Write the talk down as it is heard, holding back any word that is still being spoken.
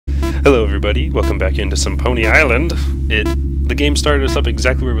Hello everybody, welcome back into some Pony Island. The game started us up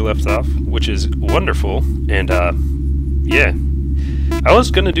exactly where we left off, which is wonderful, and yeah. I was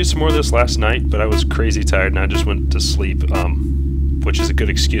gonna do some more of this last night, but I was crazy tired and I just went to sleep, which is a good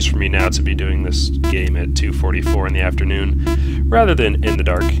excuse for me now to be doing this game at 2:44 in the afternoon, rather than in the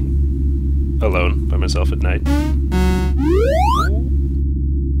dark, alone, by myself at night.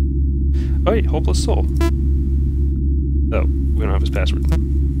 Oh wait, Hopeless Soul. Oh, we don't have his password.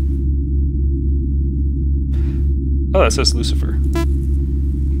 Oh, that says Lucifer.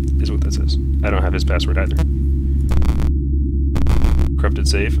 Is what that says. I don't have his password either. Corrupted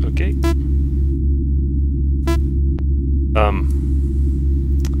save, okay.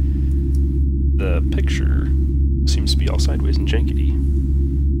 The picture seems to be all sideways and jankety.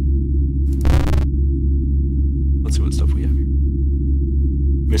 Let's see what stuff we have here.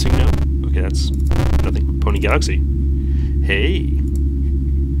 Missing note? Okay, that's nothing. Pony Galaxy. Hey!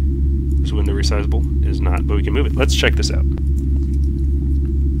 This window resizable? It is not, but we can move it. Let's check this out.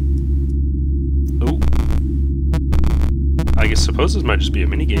 Oh. I suppose this might just be a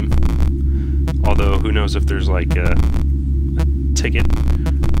mini game. Although, who knows if there's like a ticket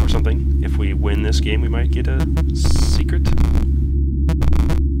or something. If we win this game, we might get a secret.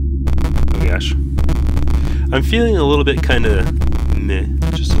 Oh gosh. I'm feeling a little bit kind of meh.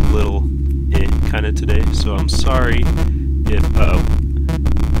 Just a little kind of today. So I'm sorry if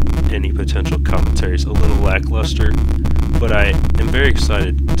any potential commentary is a little lackluster, but I am very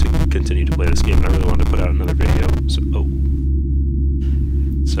excited to continue to play this game, and I really wanted to put out another video.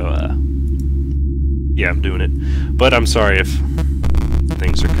 Yeah, I'm doing it. But I'm sorry if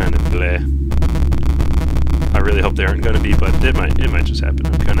things are kind of bleh. I really hope they aren't going to be, but it might just happen.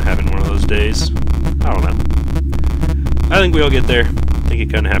 I'm kind of having one of those days. I don't know. I think we all get there. I think it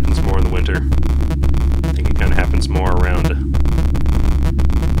kind of happens more in the winter. I think it kind of happens more around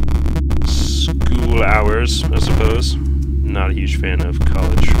school hours, I suppose. Not a huge fan of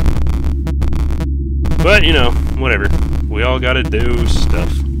college. But, you know, whatever. We all gotta do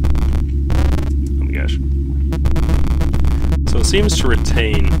stuff. Oh my gosh. So it seems to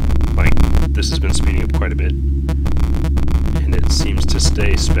retain, like, this has been speeding up quite a bit. And it seems to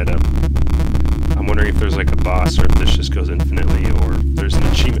stay sped up. I'm wondering if there's like a boss, or if this just goes infinitely, or there's an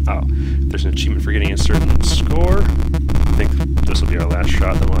achievement. Oh, there's an achievement for getting a certain score. I think this will be our last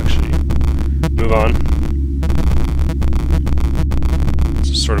shot, then we'll actually move on.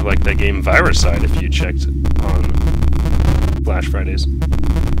 It's sort of like that game Viruside, if you checked on Flash Fridays.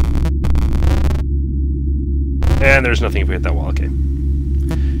 And there's nothing if we hit that wall, okay.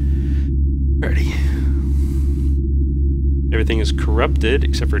 Alrighty. Everything is corrupted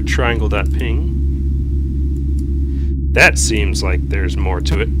except for triangle.ping. That seems like there's more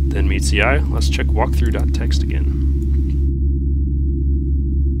to it than meets the eye. Let's check walkthrough.txt again.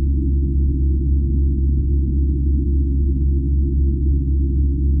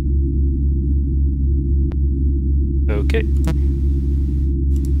 Okay.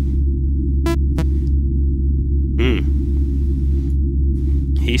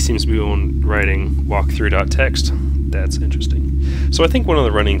 He seems to be writing walkthrough.txt. That's interesting. So I think one of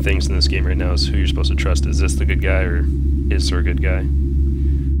the running things in this game right now is who you're supposed to trust. Is this the good guy, or is there a good guy?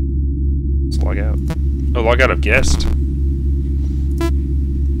 Let's log out. Oh, log out of guest.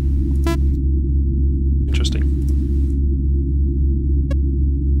 Interesting.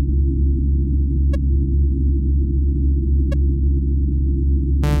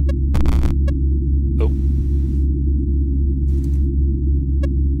 Oh.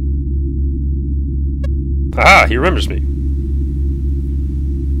 Ah, he remembers me.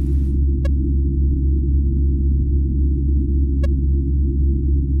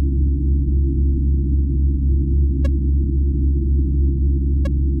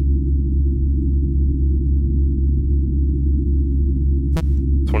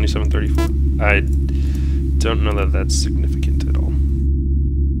 I don't know that that's significant at all.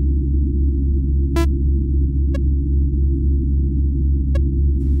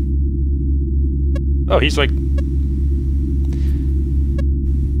 Oh, he's like...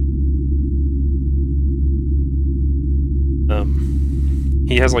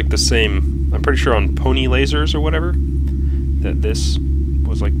 he has like the same... I'm pretty sure on Pony Lasers or whatever, that this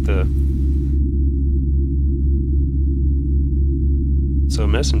was like the... So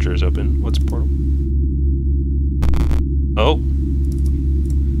Messenger is open. What's Portal? Oh.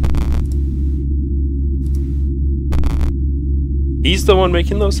 He's the one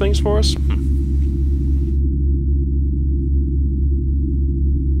making those things for us?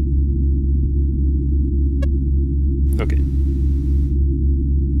 Okay.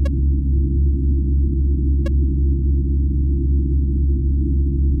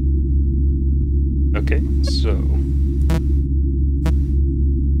 Okay, so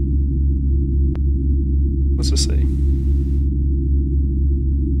what's this say?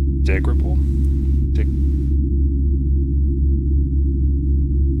 Degradable?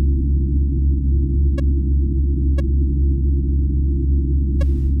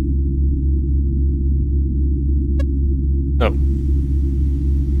 Oh.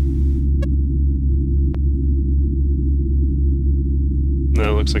 No,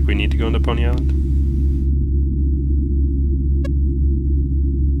 it looks like we need to go into Pony Island.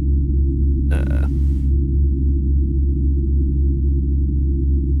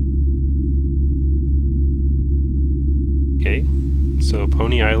 Okay, so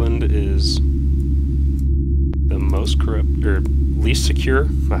Pony Island is the most corrupt, or least secure?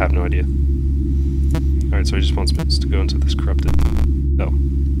 I have no idea. Alright, so he just wants us to go into this corrupted... Oh.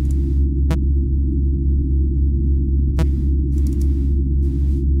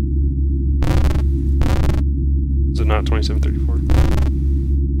 Is it not 2734?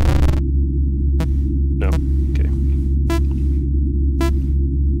 No. Okay.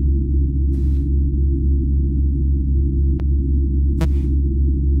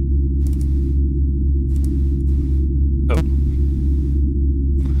 Oh.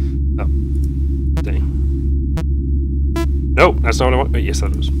 Oh. Dang. No, that's not what I want. Wait, yes,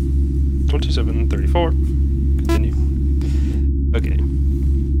 that was. 2734. Continue. Okay.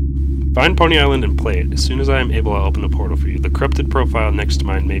 Find Pony Island and play it. As soon as I am able, I'll open a portal for you. The corrupted profile next to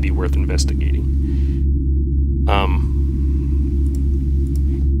mine may be worth investigating.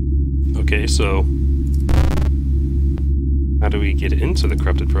 Okay, so how do we get into the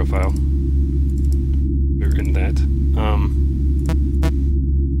corrupted profile? We're in that.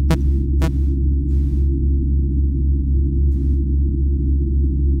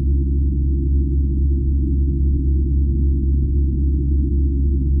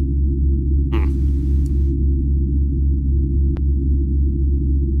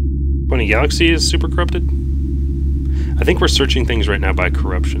 Pony Galaxy is super corrupted? I think we're searching things right now by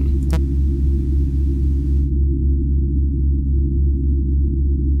corruption.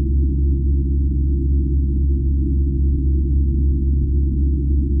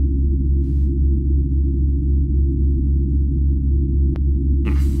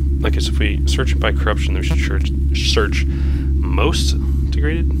 I guess if we search it by corruption, we should search most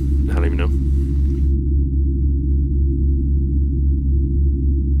degraded? I don't even know.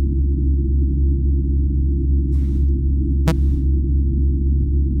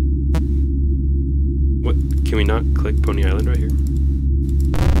 What? Can we not click Pony Island right here?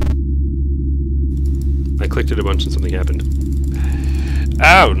 I clicked it a bunch and something happened.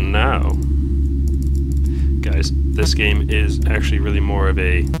 Oh no! Guys, this game is actually really more of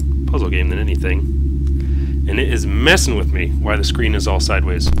a puzzle game than anything. And it is messing with me why the screen is all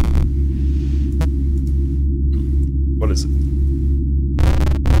sideways. What is it?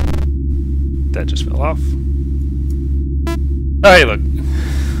 That just fell off. Oh, hey, look.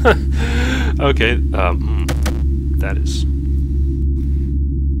 Okay, that is...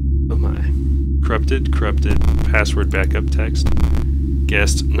 Oh my. Corrupted, password backup text.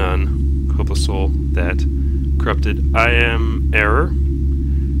 Guest, none. Hopeless soul, that. Corrupted, I am error.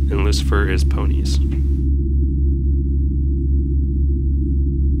 And Lucifer is ponies.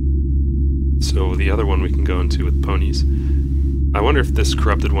 So the other one we can go into with ponies. I wonder if this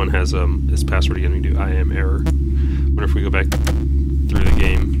corrupted one has this password again. We do I am error. I wonder if we go back through the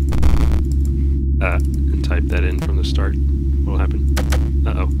game and type that in from the start. What will happen?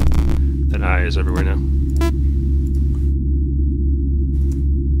 Uh-oh. That I is everywhere now.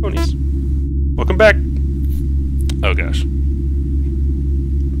 Ponies. Welcome back! Oh gosh.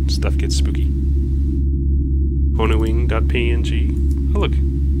 Stuff gets spooky. Ponywing.png. Oh look.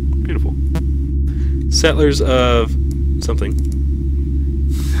 Beautiful. Settlers of... something.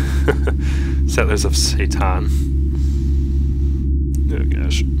 Settlers of Satan. Oh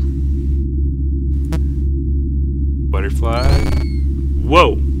gosh. Butterfly.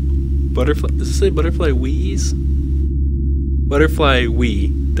 Whoa! Butterfly. Does it say Butterfly Wheeze? Butterfly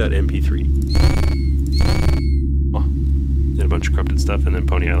Wee.mp3. Oh. And a bunch of corrupted stuff, and then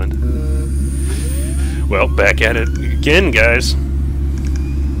Pony Island. Well, back at it again, guys.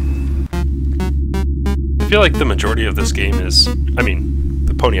 I feel like the majority of this game is... I mean,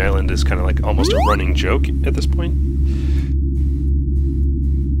 the Pony Island is kind of like almost a running joke at this point.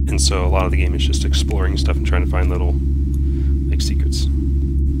 And so a lot of the game is just exploring stuff and trying to find little, like, secrets.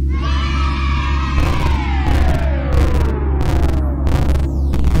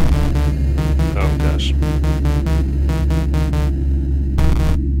 Oh, gosh.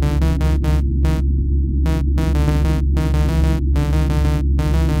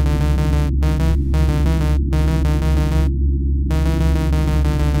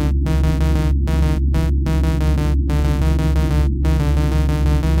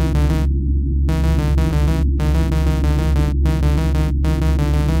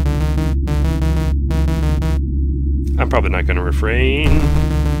 probably not going to refrain.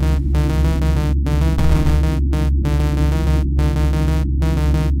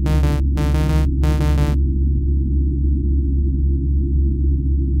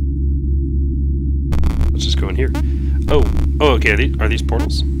 Let's just go in here. Oh, okay. Are these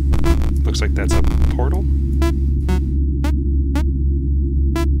portals? Looks like that's a portal.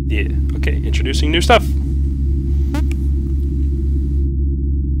 Yeah. Okay. Introducing new stuff.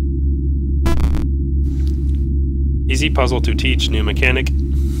 Easy puzzle to teach, new mechanic.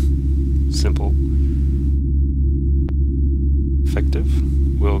 Simple. Effective.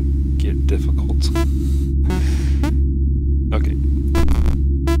 Will get difficult. Okay.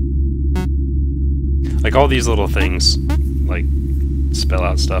 Like all these little things, like, spell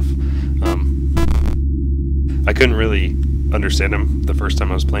out stuff. I couldn't really understand them the first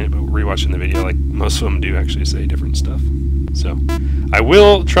time I was playing it, but rewatching the video, like, most of them do actually say different stuff. So, I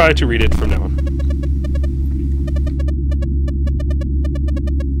will try to read it from now on.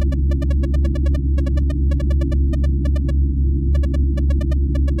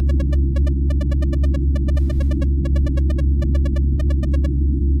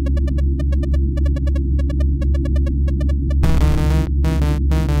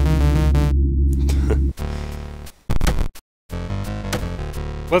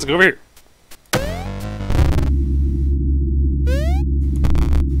 Let's go over here.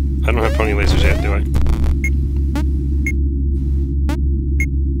 I don't have pony lasers yet, do I?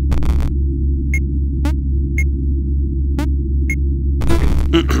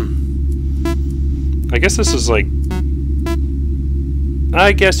 Okay. I guess this is like...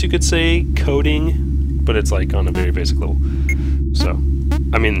 I guess you could say coding, but it's like on a very basic level. So,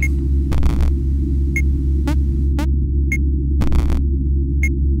 I mean...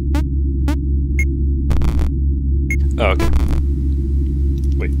 Oh, okay.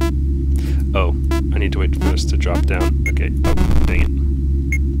 Wait. Oh, I need to wait for this to drop down. Okay. Oh, dang it.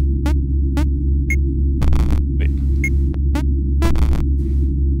 Wait.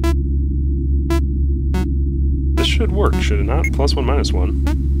 This should work, should it not? +1, -1.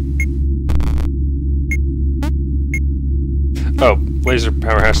 Oh, laser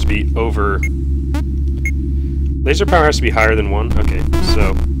power has to be over... Laser power has to be higher than 1? Okay,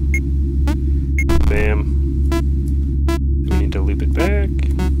 so... Bam. To loop it back.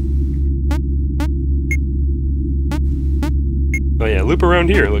 Oh yeah, loop around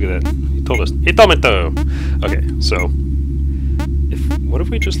here. Look at that. He told us. He told me to. Okay, so what if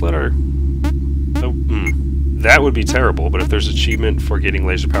we just let our? Oh, that would be terrible. But if there's achievement for getting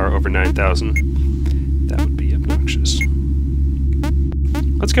laser power over 9,000, that would be obnoxious.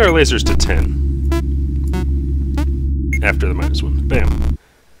 Let's get our lasers to 10 after the -1. Bam.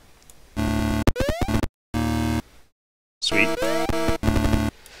 Sweet.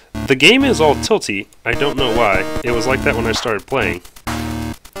 The game is all tilty. I don't know why. It was like that when I started playing.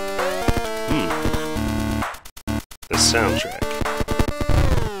 The soundtrack.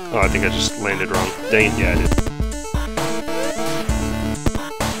 Oh, I think I just landed wrong. Dang it, yeah, I did.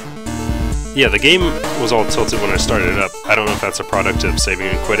 Yeah, the game was all tilted when I started it up. I don't know if that's a product of saving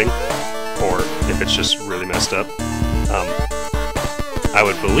and quitting, or if it's just really messed up. I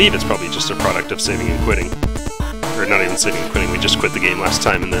would believe it's probably just a product of saving and quitting. Or not even saving and quitting, we just quit the game last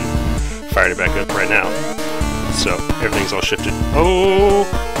time and then fired it back up right now. So, everything's all shifted. Oh!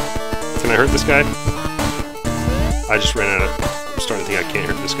 Can I hurt this guy? I just ran out of... I'm starting to think I can't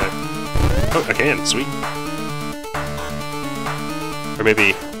hurt this guy. Oh, I can. Sweet. Or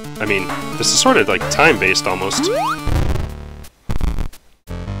maybe... I mean, this is sort of like time-based almost.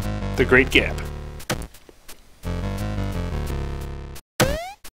 The Great Gap.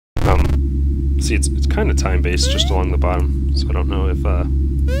 See, it's kind of time-based just along the bottom, so I don't know if,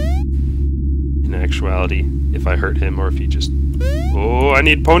 in actuality, if I hurt him or if he just... Oh, I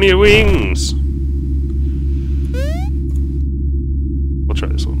need pony wings! We'll try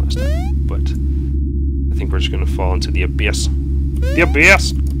this one last time, but I think we're just going to fall into the abyss. The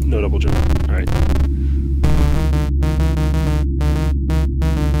abyss! No double jump. Alright.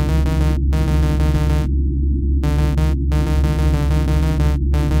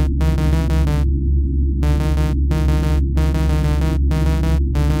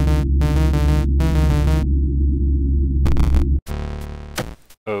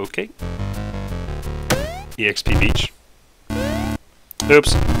 Okay. EXP beach.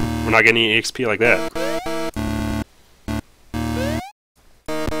 Oops. We're not getting any EXP like that.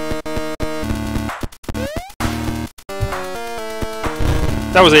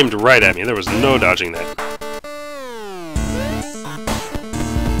 That was aimed right at me. There was no dodging that.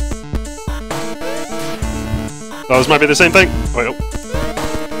 Oh, this might be the same thing. Oh, wait, oh.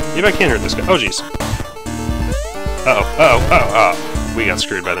 Maybe I can't hurt this guy. Oh, jeez. Uh-oh. We got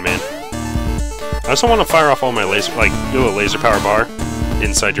screwed by the man. I also want to fire off all my laser, like, do a laser power bar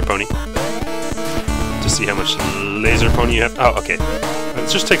inside your pony. To see how much laser pony you have. Oh, okay. It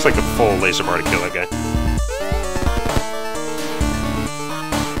just takes like a full laser bar to kill that guy.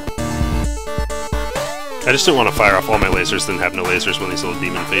 I just didn't want to fire off all my lasers, then have no lasers when these little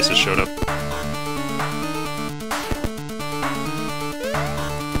demon faces showed up.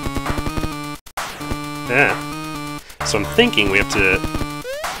 Yeah. So I'm thinking we have to...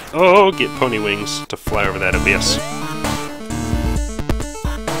 Oh, get pony wings to fly over that abyss.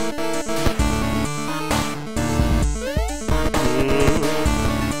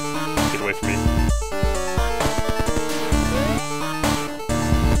 Get away from me.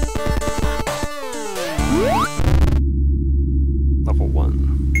 Level 1.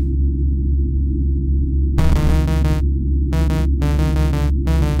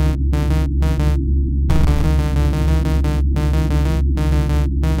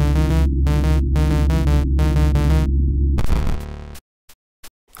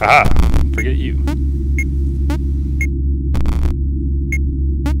 Aha! Forget you.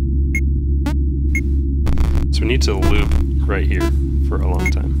 So we need to loop right here for a long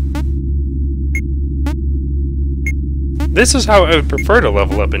time. This is how I would prefer to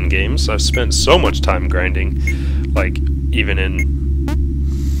level up in games. I've spent so much time grinding, like, even in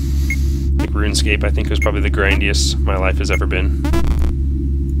like RuneScape, I think was probably the grindiest my life has ever been.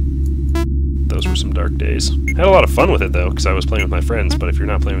 Those were some dark days. I had a lot of fun with it, though, because I was playing with my friends, but if you're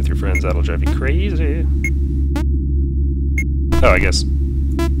not playing with your friends, that'll drive you crazy. Oh, I guess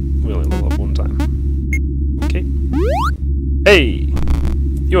we only level up one time. Okay. Hey!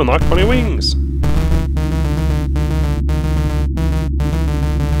 You unlocked pony wings!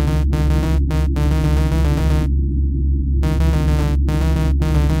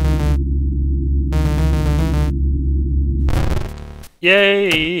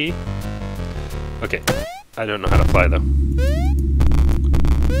 Yay! Okay, I don't know how to fly though.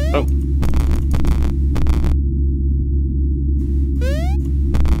 Oh.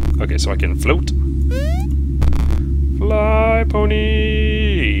 Okay, so I can float. Fly,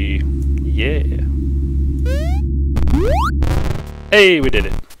 pony! Yeah. Hey, we did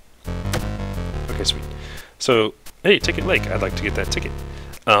it. Okay, sweet. So, hey, Ticket Lake, I'd like to get that ticket.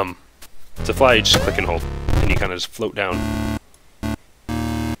 To fly, you just click and hold, and you kind of just float down.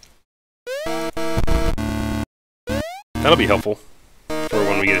 That'll be helpful for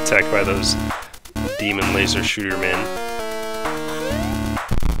when we get attacked by those demon laser shooter men.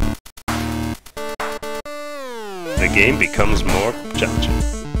 The game becomes more challenging.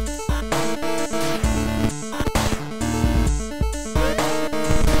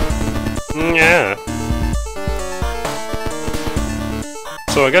 Yeah.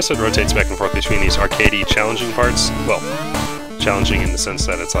 So I guess it rotates back and forth between these arcadey challenging parts. Well, challenging in the sense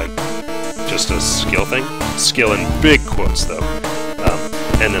that it's like just a skill thing. Skill in big quotes, though.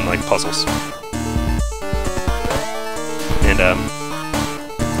 And then, like, puzzles. And,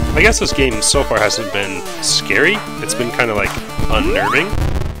 I guess this game so far hasn't been scary. It's been kind of, like, unnerving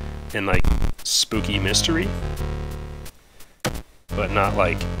and, like, spooky mystery. But not,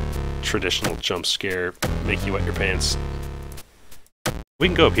 like, traditional jump scare, make you wet your pants. We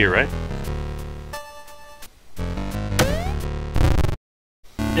can go up here, right?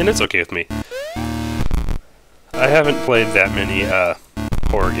 And it's okay with me. I haven't played that many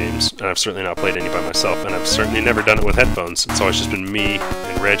horror games, and I've certainly not played any by myself, and I've certainly never done it with headphones. It's always just been me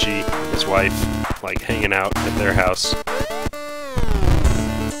and Reggie, his wife, like hanging out at their house.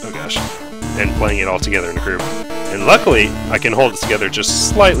 Oh gosh. And playing it all together in a group. And luckily, I can hold it together just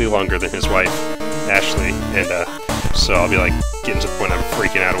slightly longer than his wife, Ashley, and so I'll be like getting to the point I'm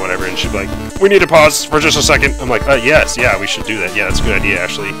freaking out or whatever, and she'll be like, "We need to pause for just a second." I'm like, yes, yeah, we should do that. Yeah, that's a good idea,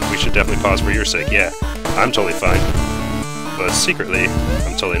 Ashley. We should definitely pause for your sake. Yeah, I'm totally fine. But secretly,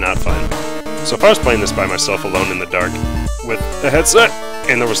 I'm totally not fine. So if I was playing this by myself alone in the dark with a headset,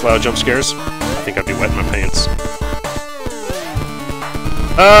 and there was loud jump scares, I think I'd be wetting my pants.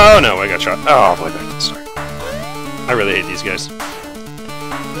 Oh no, I got shot. Oh boy, back to the start. I really hate these guys.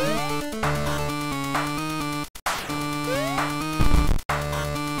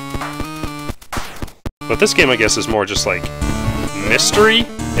 But this game, I guess, is more just like mystery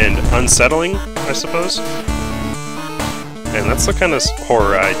and unsettling, I suppose. And that's the kind of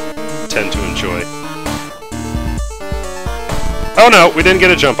horror I tend to enjoy. Oh no, we didn't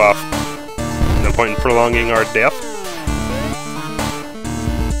get a jump off. No point in prolonging our death.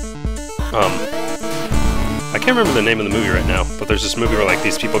 I can't remember the name of the movie right now, but there's this movie where like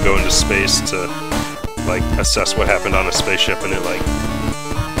these people go into space to like assess what happened on a spaceship, and it like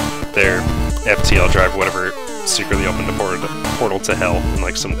their FTL drive, whatever, secretly opened a portal to hell, and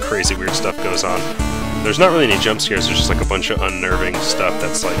like some crazy weird stuff goes on. There's not really any jump scares, there's just like a bunch of unnerving stuff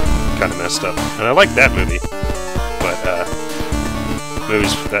that's like kind of messed up. And I like that movie, but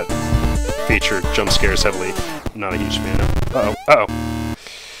movies that feature jump scares heavily, I'm not a huge fan of. Uh-oh, uh-oh.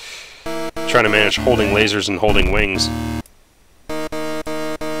 Trying to manage holding lasers and holding wings.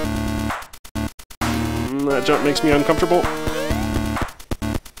 That jump makes me uncomfortable.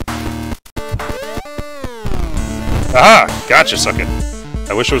 Aha! Gotcha, sucker.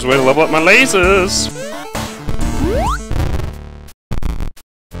 I wish there was a way to level up my lasers!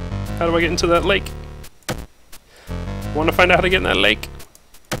 How do I get into that lake? Want to find out how to get in that lake?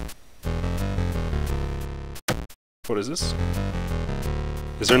 What is this?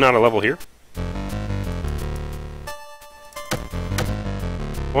 Is there not a level here?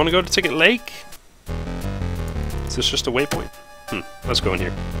 I want to go to Ticket Lake? Is this just a waypoint? Let's go in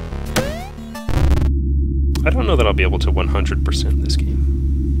here. I don't know that I'll be able to 100% this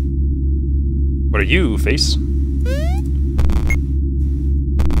game. What are you, face?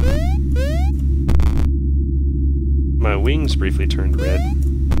 My wings briefly turned red.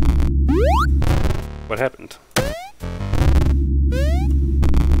 What happened?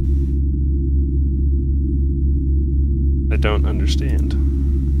 I don't understand.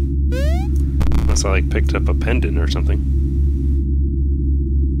 Unless I like picked up a pendant or something.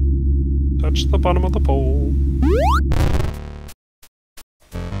 Touch the bottom of the pole.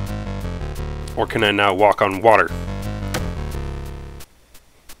 Or can I now walk on water?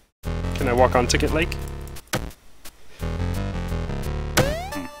 Can I walk on Ticket Lake?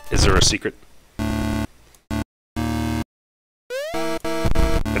 Is there a secret?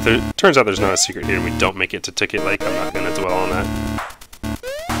 If it turns out there's not a secret here and we don't make it to Ticket Lake, I'm not going to dwell on that.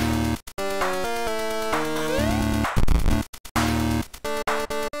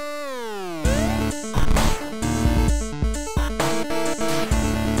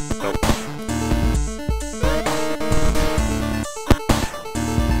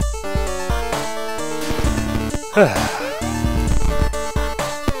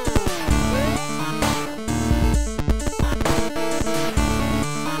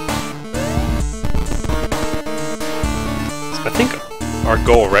 I think our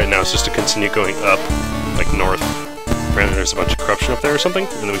goal right now is just to continue going up, like north. Granted, there's a bunch of corruption up there or something,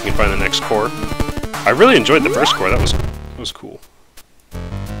 and then we can find the next core. I really enjoyed the first core. That was cool.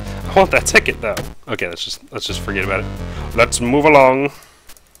 I want that ticket though. Okay, let's just forget about it. Let's move along.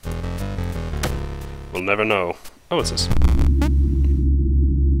 We'll never know. Oh, what's this?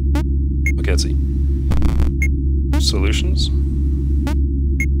 Okay, let's see. Solutions?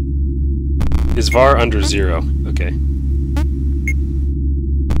 Is var under 0? Okay.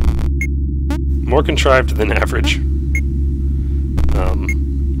 More contrived than average.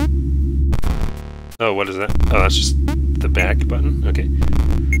 Oh, what is that? Oh, that's just the back button? Okay.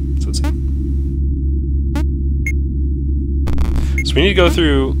 So let's see. So we need to go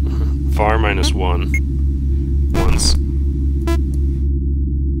through var -1 once.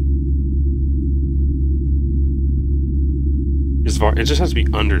 Is var, it just has to be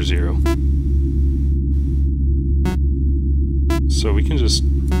under 0. So we can just...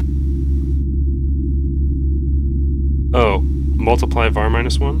 Oh, multiply var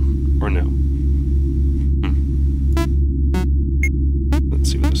 -1? Or no?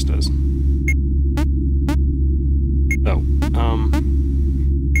 Let's see what this does. Oh, oh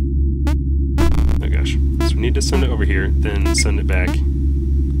gosh. So we need to send it over here, then send it back.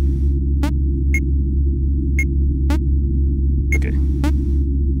 Okay.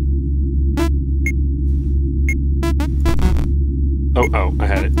 Oh, I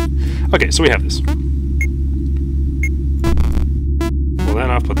had it. Okay, so we have this. Pull that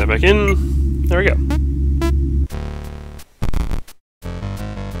off, put that back in. There we go.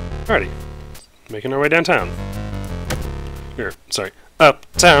 Alrighty. Making our way downtown. Here, sorry.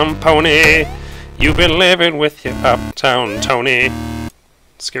 Uptown Pony! You've been living with your Uptown Tony.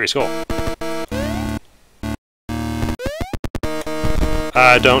 Scary skull.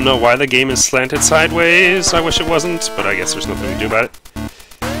 I don't know why the game is slanted sideways. I wish it wasn't, but I guess there's nothing to do about it.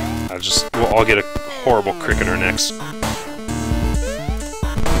 We'll all get a horrible crick in our necks.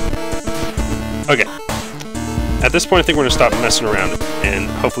 Okay. At this point, I think we're going to stop messing around, and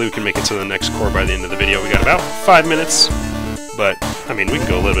hopefully we can make it to the next core by the end of the video. We got about 5 minutes, but, I mean, we can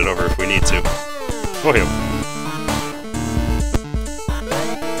go a little bit over if we need to. Oh, here.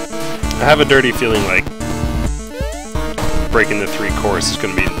 I have a dirty feeling like breaking the 3 cores is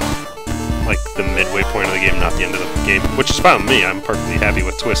going to be like the midway point of the game, not the end of the game, which is fine with me. I'm perfectly happy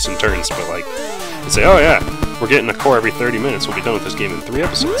with twists and turns, but like, you say, oh yeah, we're getting a core every 30 minutes, we'll be done with this game in 3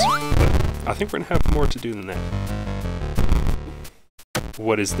 episodes. But I think we're gonna have more to do than that.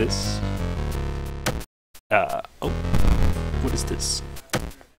 What is this? Oh. What is this?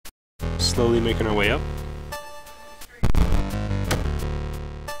 Slowly making our way up.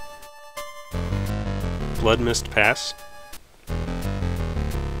 Blood Mist Pass.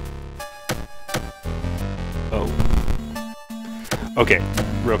 Oh. Okay,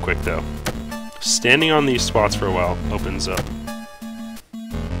 real quick though. Standing on these spots for a while opens up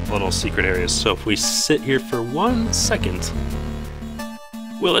little secret areas. So if we sit here for 1 second,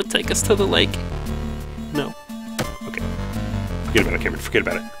 will it take us to the lake? No. Okay. Forget about it, Cameron. Forget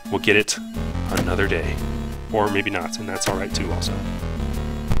about it. We'll get it another day. Or maybe not, and that's alright too also.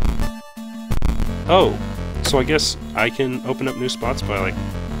 Oh, so I guess I can open up new spots by like...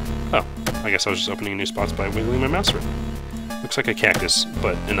 Oh, I guess I was just opening new spots by wiggling my mouse around. Looks like a cactus,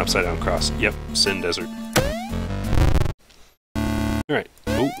 but an upside down cross. Yep, Sin Desert. Alright.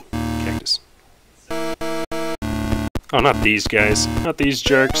 Ooh, cactus. Oh, not these guys. Not these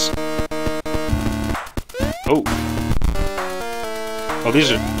jerks. Oh. Oh,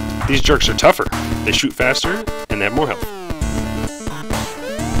 these jerks are tougher. They shoot faster, and they have more health.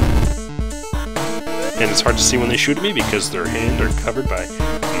 And it's hard to see when they shoot at me because their hands are covered by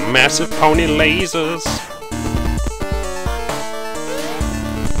massive pony lasers.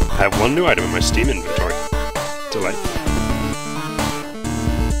 I have one new item in my Steam inventory. Delightful.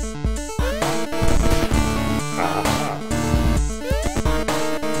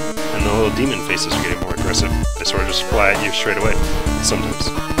 And the little demon faces are getting more aggressive. They sort of just fly at you straight away. Sometimes.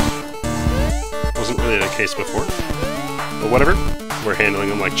 Wasn't really the case before. But whatever. We're handling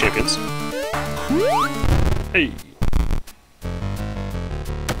them like champions. Hey!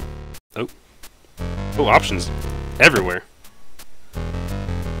 Oh. Oh, options everywhere.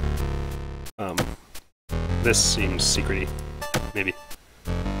 This seems secrety. Maybe.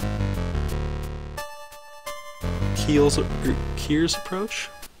 Kier's approach?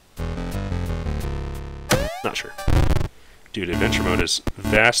 Not sure. Dude, adventure mode is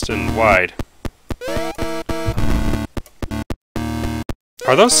vast and wide.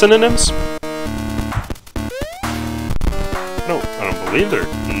 Are those synonyms? I don't believe they're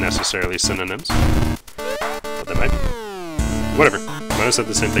necessarily synonyms. But they might be. Whatever. Might have said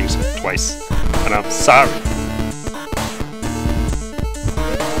the same things twice. And I'm sorry.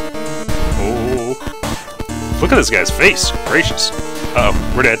 Oh. Look at this guy's face. Gracious. Uh-oh.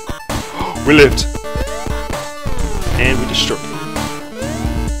 We're dead. We lived. And we destroyed him.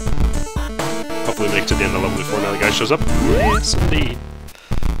 Hopefully we make it to the end of the level before another guy shows up. Yes, indeed.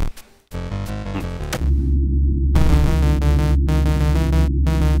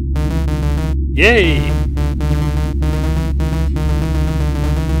 Yay!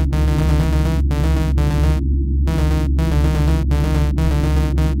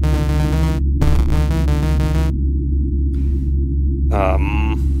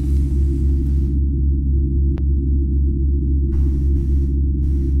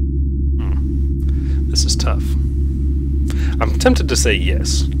 This is tough. I'm tempted to say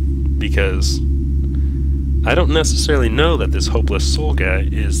yes, because I don't necessarily know that this Hopeless Soul guy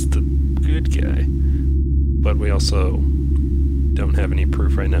is the good guy, but we also don't have any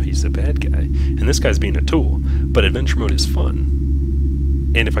proof right now he's the bad guy, and this guy's being a tool. But adventure mode is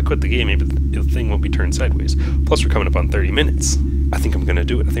fun, and if I quit the game, maybe the thing won't be turned sideways. Plus, we're coming up on 30 minutes. I think I'm gonna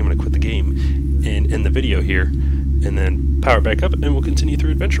do it. I think I'm gonna quit the game and end the video here, and then power back up, and we'll continue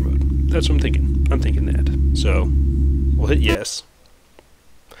through adventure mode. That's what I'm thinking. I'm thinking that. So we'll hit yes.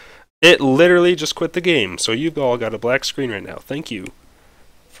 It literally just quit the game, so you've all got a black screen right now. Thank you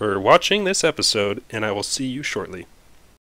for watching this episode, and I will see you shortly.